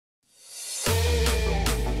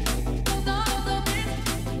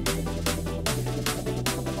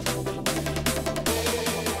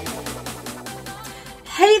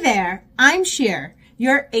there, I'm Sheer,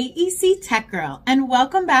 your AEC Tech Girl, and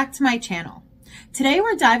welcome back to my channel. Today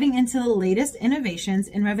we're diving into the latest innovations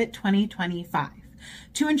in Revit 2025.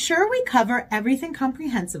 To ensure we cover everything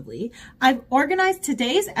comprehensively, I've organized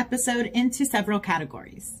today's episode into several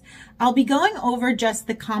categories. I'll be going over just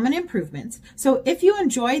the common improvements, so if you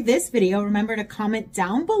enjoy this video, remember to comment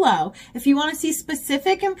down below if you want to see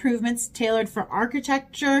specific improvements tailored for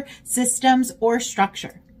architecture, systems, or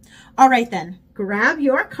structure. All right then, grab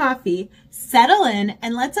your coffee, settle in,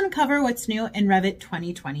 and let's uncover what's new in Revit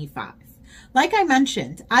 2025. Like I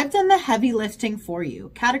mentioned, I've done the heavy lifting for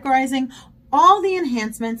you, categorizing all the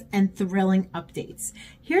enhancements and thrilling updates.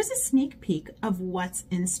 Here's a sneak peek of what's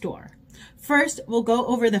in store. First, we'll go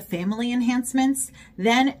over the family enhancements,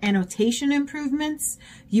 then annotation improvements,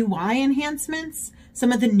 UI enhancements,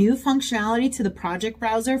 some of the new functionality to the project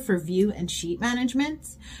browser for view and sheet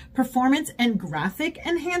management, performance and graphic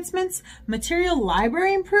enhancements, material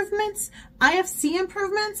library improvements, IFC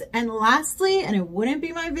improvements, and lastly, and it wouldn't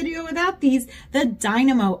be my video without these, the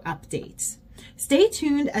Dynamo Updates. Stay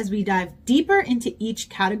tuned as we dive deeper into each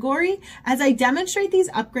category as I demonstrate these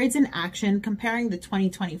upgrades in action, comparing the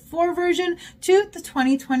 2024 version to the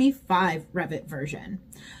 2025 Revit version.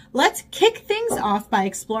 Let's kick things off by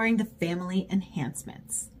exploring the family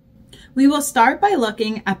enhancements. We will start by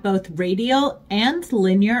looking at both radial and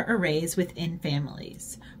linear arrays within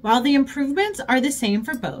families. While the improvements are the same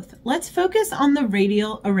for both, let's focus on the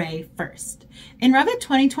radial array first. In Revit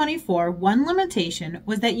 2024, one limitation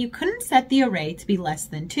was that you couldn't set the array to be less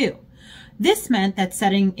than 2. This meant that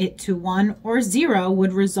setting it to 1 or 0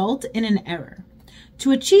 would result in an error.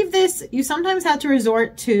 To achieve this, you sometimes had to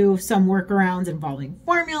resort to some workarounds involving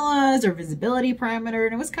formulas or visibility parameter,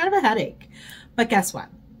 and it was kind of a headache. But guess what?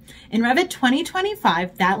 In Revit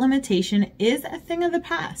 2025, that limitation is a thing of the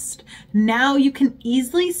past. Now you can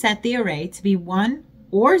easily set the array to be 1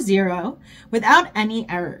 or 0 without any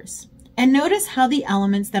errors. And notice how the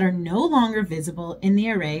elements that are no longer visible in the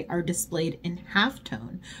array are displayed in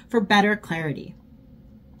halftone for better clarity.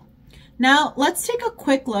 Now let's take a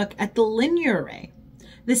quick look at the linear array.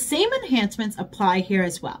 The same enhancements apply here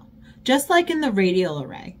as well. Just like in the radial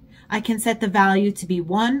array, I can set the value to be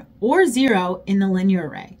 1 or 0 in the linear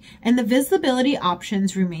array, and the visibility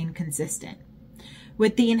options remain consistent.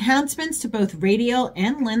 With the enhancements to both radial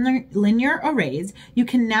and linear arrays, you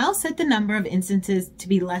can now set the number of instances to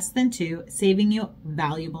be less than 2, saving you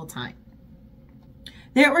valuable time.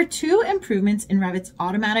 There were 2 improvements in Revit's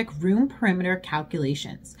automatic room perimeter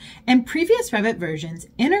calculations. In previous Revit versions,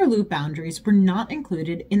 inner loop boundaries were not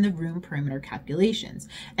included in the room perimeter calculations,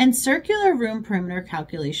 and circular room perimeter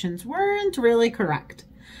calculations weren't really correct.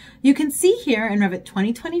 You can see here in Revit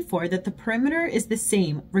 2024 that the perimeter is the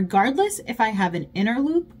same regardless if I have an inner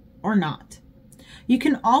loop or not. You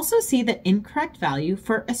can also see the incorrect value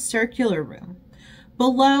for a circular room.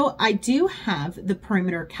 Below, I do have the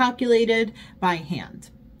perimeter calculated by hand,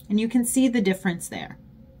 and you can see the difference there.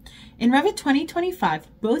 In Revit 2025,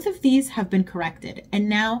 both of these have been corrected, and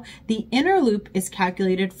now the inner loop is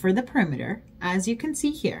calculated for the perimeter, as you can see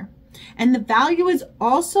here, and the value is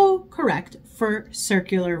also correct for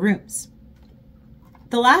circular rooms.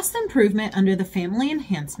 The last improvement under the family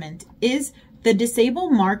enhancement is the disable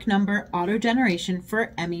mark number auto generation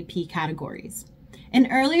for MEP categories. In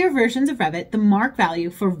earlier versions of Revit, the mark value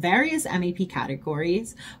for various MEP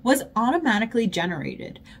categories was automatically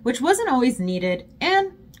generated, which wasn't always needed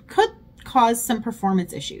and could cause some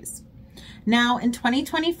performance issues. Now, in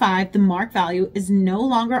 2025, the mark value is no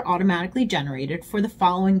longer automatically generated for the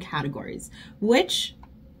following categories, which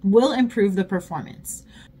will improve the performance.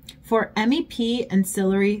 For MEP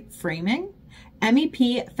ancillary framing,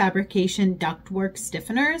 MEP fabrication ductwork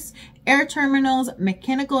stiffeners, air terminals,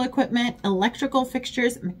 mechanical equipment, electrical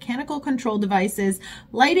fixtures, mechanical control devices,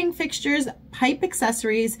 lighting fixtures, pipe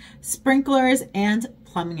accessories, sprinklers, and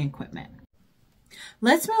plumbing equipment.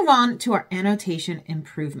 Let's move on to our annotation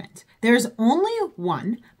improvement. There's only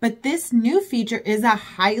one, but this new feature is a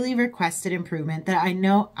highly requested improvement that I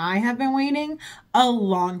know I have been waiting a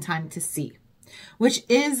long time to see, which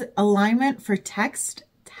is alignment for text,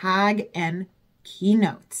 tag, and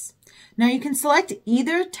keynotes. Now you can select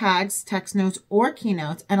either tags, text notes, or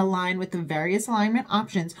keynotes and align with the various alignment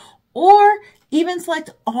options, or even select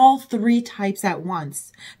all 3 types at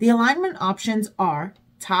once. The alignment options are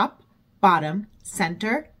top, bottom,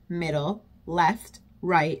 center, middle, left,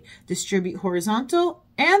 right, distribute horizontal,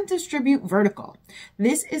 and distribute vertical.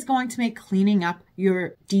 This is going to make cleaning up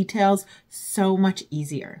your details so much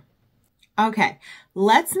easier. Okay,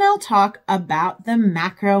 let's now talk about the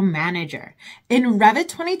Macro Manager. In Revit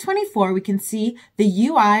 2024, we can see the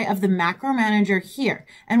UI of the Macro Manager here.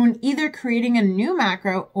 And when either creating a new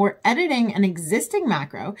macro or editing an existing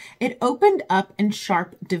macro, it opened up in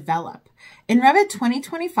Sharp Develop. In Revit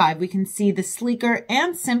 2025, we can see the sleeker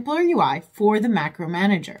and simpler UI for the Macro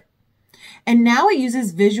Manager. And now it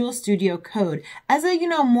uses Visual Studio Code as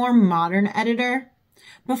a, more modern editor.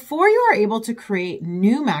 Before you are able to create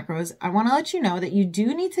new macros, I want to let you know that you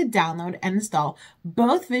do need to download and install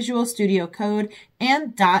both Visual Studio Code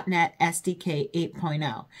and .NET SDK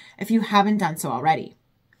 8.0 if you haven't done so already.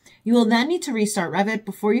 You will then need to restart Revit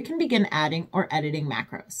before you can begin adding or editing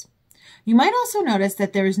macros. You might also notice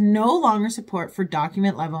that there is no longer support for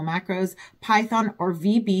document level macros, Python, or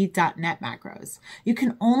VB.NET macros. You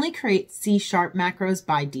can only create C# macros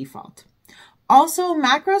by default. Also,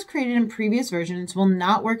 macros created in previous versions will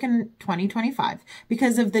not work in 2025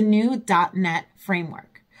 because of the new .NET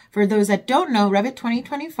framework. For those that don't know, Revit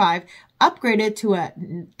 2025 upgraded to a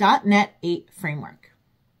 .NET 8 framework.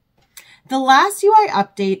 The last UI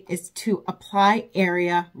update is to apply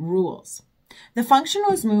area rules. The function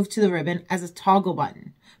was moved to the ribbon as a toggle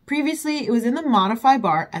button. Previously, it was in the Modify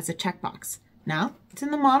bar as a checkbox. Now, it's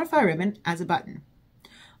in the Modify ribbon as a button.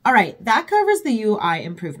 All right, that covers the UI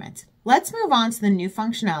improvement. Let's move on to the new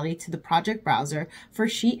functionality to the project browser for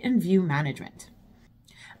sheet and view management.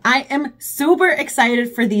 I am super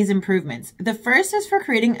excited for these improvements. The first is for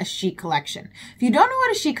creating a sheet collection. If you don't know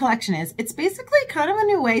what a sheet collection is, it's basically kind of a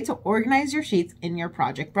new way to organize your sheets in your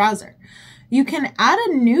project browser. You can add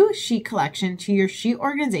a new sheet collection to your sheet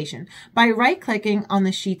organization by right-clicking on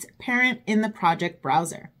the sheet's parent in the project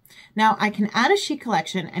browser. Now, I can add a sheet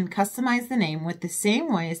collection and customize the name with the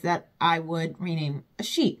same ways that I would rename a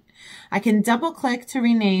sheet. I can double-click to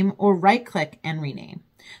rename or right-click and rename.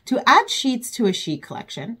 To add sheets to a sheet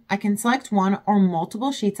collection, I can select one or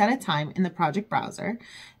multiple sheets at a time in the project browser.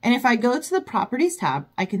 And if I go to the Properties tab,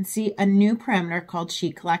 I can see a new parameter called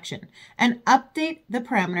Sheet Collection and update the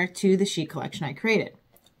parameter to the sheet collection I created.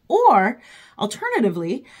 Or,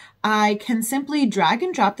 alternatively, I can simply drag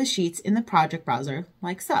and drop the sheets in the project browser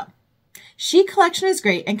like so. Sheet collection is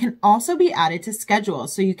great and can also be added to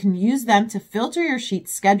schedules, so you can use them to filter your sheet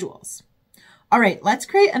schedules. All right, let's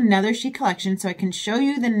create another sheet collection so I can show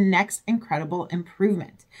you the next incredible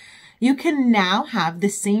improvement. You can now have the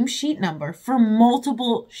same sheet number for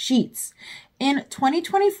multiple sheets. In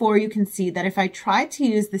 2024, you can see that if I try to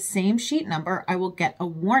use the same sheet number, I will get a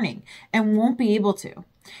warning and won't be able to.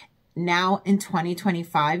 Now in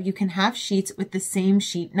 2025, you can have sheets with the same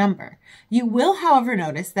sheet number. You will, however,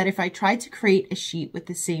 notice that if I try to create a sheet with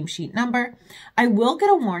the same sheet number, I will get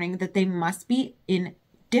a warning that they must be in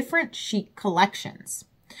different sheet collections.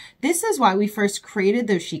 This is why we first created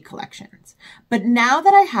those sheet collections. But now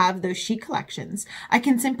that I have those sheet collections, I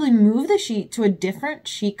can simply move the sheet to a different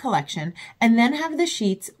sheet collection and then have the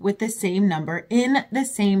sheets with the same number in the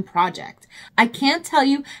same project. I can't tell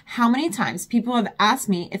you how many times people have asked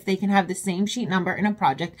me if they can have the same sheet number in a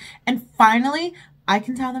project, and finally, I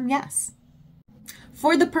can tell them yes.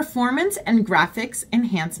 For the performance and graphics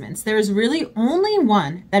enhancements, there is really only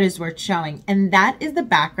one that is worth showing, and that is the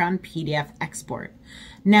background PDF export.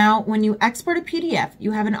 Now, when you export a PDF,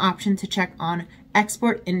 you have an option to check on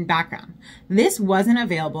Export in Background. This wasn't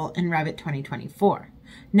available in Revit 2024.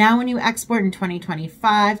 Now, when you export in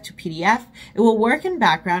 2025 to PDF, it will work in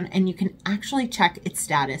background, and you can actually check its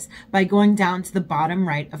status by going down to the bottom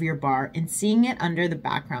right of your bar and seeing it under the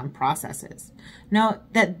background processes. Note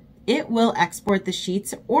that it will export the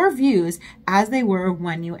sheets or views as they were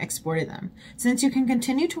when you exported them. Since you can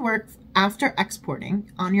continue to work after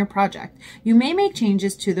exporting on your project, you may make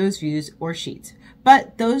changes to those views or sheets,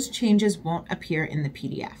 but those changes won't appear in the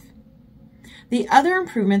PDF. The other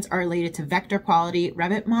improvements are related to vector quality,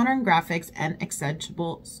 Revit modern graphics, and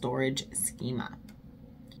extensible storage schema.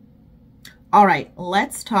 All right,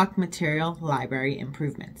 let's talk material library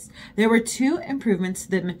improvements. There were two improvements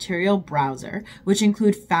to the material browser, which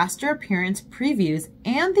include faster appearance previews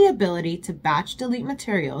and the ability to batch delete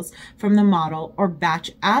materials from the model or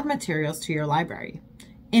batch add materials to your library.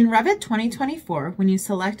 In Revit 2024, when you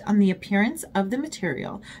select on the appearance of the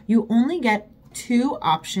material, you only get two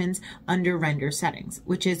options under render settings,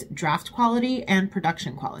 which is draft quality and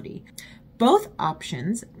production quality. Both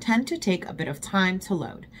options tend to take a bit of time to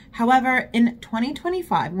load. However, in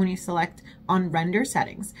 2025, when you select on render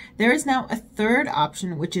settings, there is now a third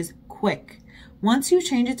option, which is quick. Once you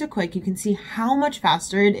change it to quick, you can see how much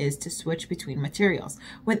faster it is to switch between materials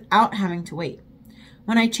without having to wait.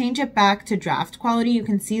 When I change it back to draft quality, you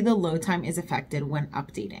can see the load time is affected when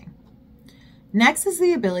updating. Next is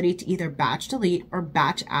the ability to either batch delete or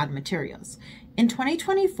batch add materials. In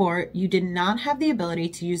 2024, you did not have the ability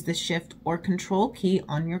to use the Shift or Control key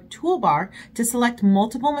on your toolbar to select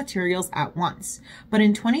multiple materials at once. But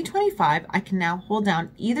in 2025, I can now hold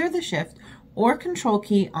down either the Shift or Control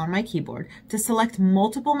key on my keyboard to select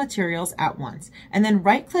multiple materials at once, and then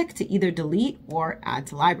right-click to either delete or add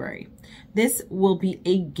to library. This will be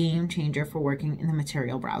a game changer for working in the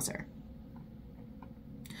material browser.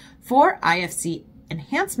 For IFC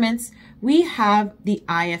Enhancements, we have the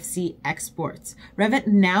IFC exports. Revit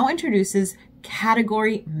now introduces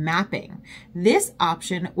category mapping. This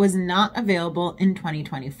option was not available in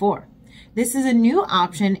 2024. This is a new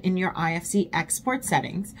option in your IFC export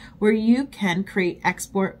settings where you can create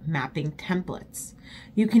export mapping templates.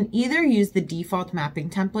 You can either use the default mapping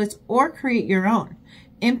templates or create your own.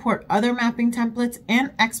 Import other mapping templates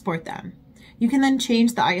and export them. You can then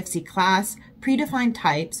change the IFC class, predefined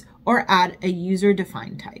types, or add a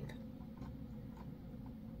user-defined type.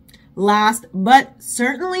 Last but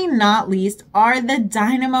certainly not least are the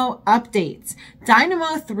Dynamo updates.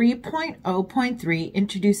 Dynamo 3.0.3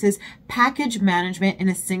 introduces package management in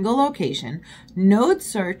a single location, node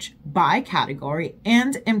search by category,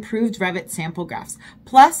 and improved Revit sample graphs,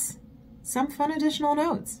 plus some fun additional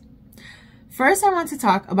nodes. First, I want to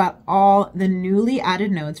talk about all the newly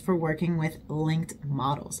added nodes for working with linked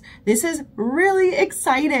models. This is really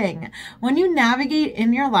exciting. When you navigate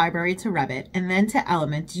in your library to Revit and then to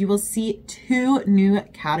Element, you will see two new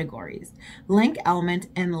categories, Link Element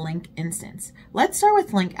and Link Instance. Let's start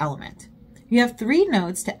with Link Element. You have three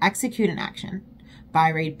nodes to execute an action, Buy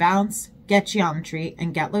Rate Bounce, Get Geometry,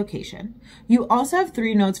 and Get Location. You also have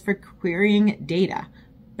three nodes for querying data,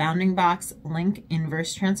 Bounding Box, Link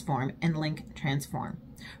Inverse Transform, and Link Transform.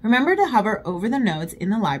 Remember to hover over the nodes in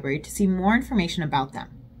the library to see more information about them.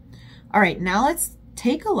 All right, now let's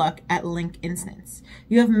take a look at Link Instance.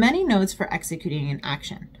 You have many nodes for executing an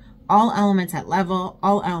action. All elements at level,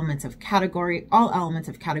 all elements of category, all elements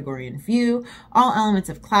of category and view, all elements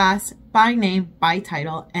of class, by name, by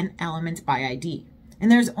title, and element by ID. And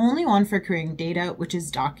there's only one for querying data, which is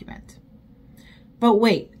Document. But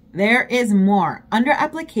wait, there is more. Under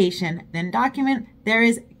Application, then Document, there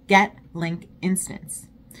is Get Link Instance.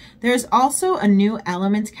 There is also a new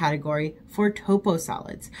element category for topo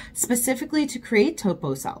solids, specifically to create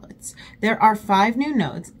topo solids. There are 5 new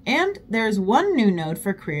nodes, and there is 1 new node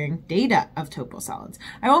for querying data of topo solids.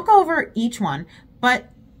 I won't go over each one, but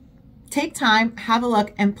take time, have a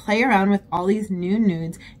look, and play around with all these new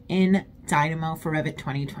nodes in Dynamo for Revit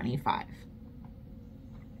 2025.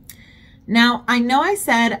 Now, I know I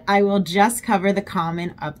said I will just cover the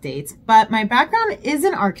common updates, but my background is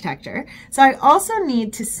in architecture, so I also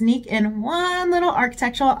need to sneak in one little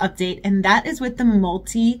architectural update, and that is with the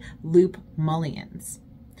multi-loop mullions.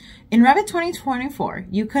 In Revit 2024,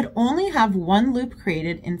 you could only have one loop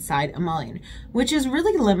created inside a mullion, which is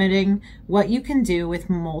really limiting what you can do with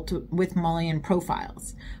mullion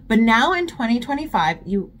profiles. But now in 2025,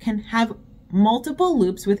 you can have multiple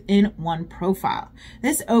loops within one profile.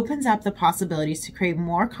 This opens up the possibilities to create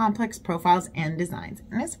more complex profiles and designs,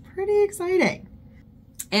 and it's pretty exciting.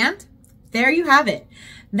 And there you have it.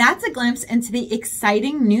 That's a glimpse into the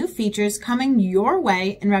exciting new features coming your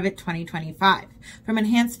way in Revit 2025, from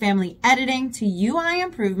enhanced family editing to UI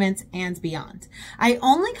improvements and beyond. I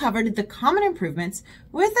only covered the common improvements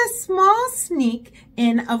with a small sneak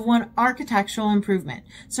in of one architectural improvement.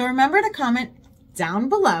 So remember to comment down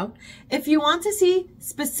below if you want to see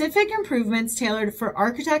specific improvements tailored for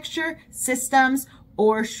architecture, systems,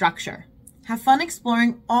 or structure. Have fun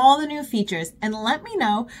exploring all the new features and let me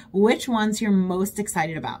know which ones you're most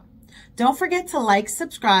excited about. Don't forget to like,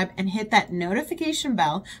 subscribe, and hit that notification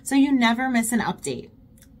bell so you never miss an update.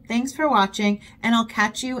 Thanks for watching, and I'll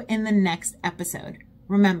catch you in the next episode.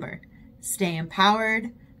 Remember, stay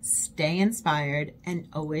empowered, stay inspired, and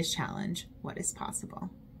always challenge what is possible.